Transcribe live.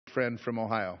friend from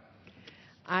Ohio.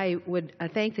 I would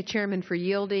thank the chairman for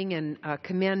yielding and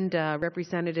commend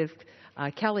Representative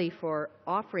Kelly for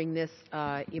offering this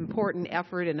important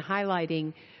effort and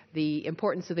highlighting the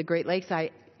importance of the Great Lakes.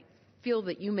 I feel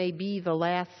that you may be the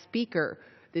last speaker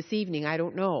this evening. I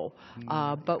don't know.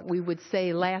 But we would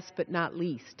say last but not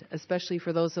least, especially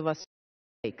for those of us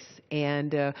lakes.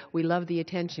 And we love the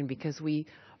attention because we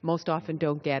most often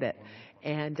don't get it.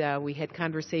 And we had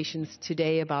conversations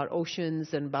today about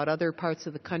oceans and about other parts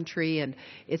of the country, and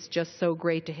it's just so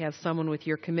great to have someone with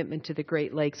your commitment to the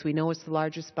Great Lakes. We know it's the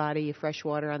largest body of fresh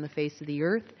water on the face of the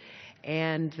earth,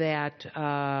 and that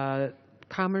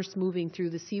commerce moving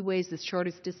through the seaways, the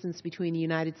shortest distance between the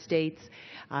United States,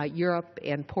 Europe,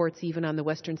 and ports even on the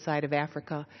western side of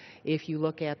Africa, if you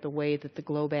look at the way that the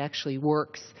globe actually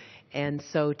works. And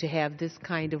so to have this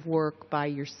kind of work by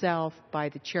yourself, by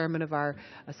the chairman of our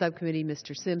subcommittee,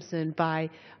 Mr. Simpson, by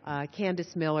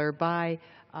Candace Miller, by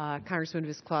Congressman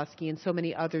Visklowski, and so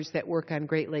many others that work on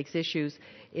Great Lakes issues,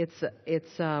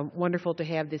 it's wonderful to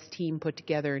have this team put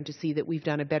together and to see that we've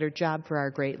done a better job for our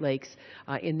Great Lakes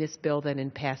in this bill than in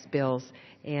past bills.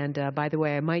 And by the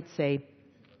way, I might say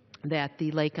that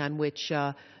the lake on which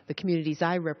the communities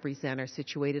I represent are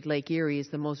situated, Lake Erie, is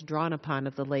the most drawn upon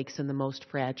of the lakes and the most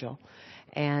fragile.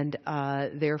 And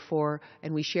therefore,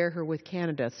 and we share her with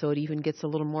Canada, so it even gets a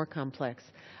little more complex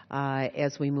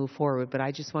as we move forward. But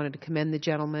I just wanted to commend the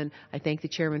gentleman. I thank the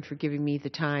chairman for giving me the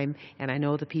time, and I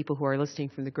know the people who are listening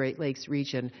from the Great Lakes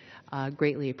region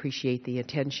greatly appreciate the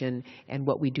attention and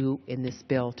what we do in this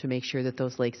bill to make sure that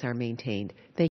those lakes are maintained. Thank you.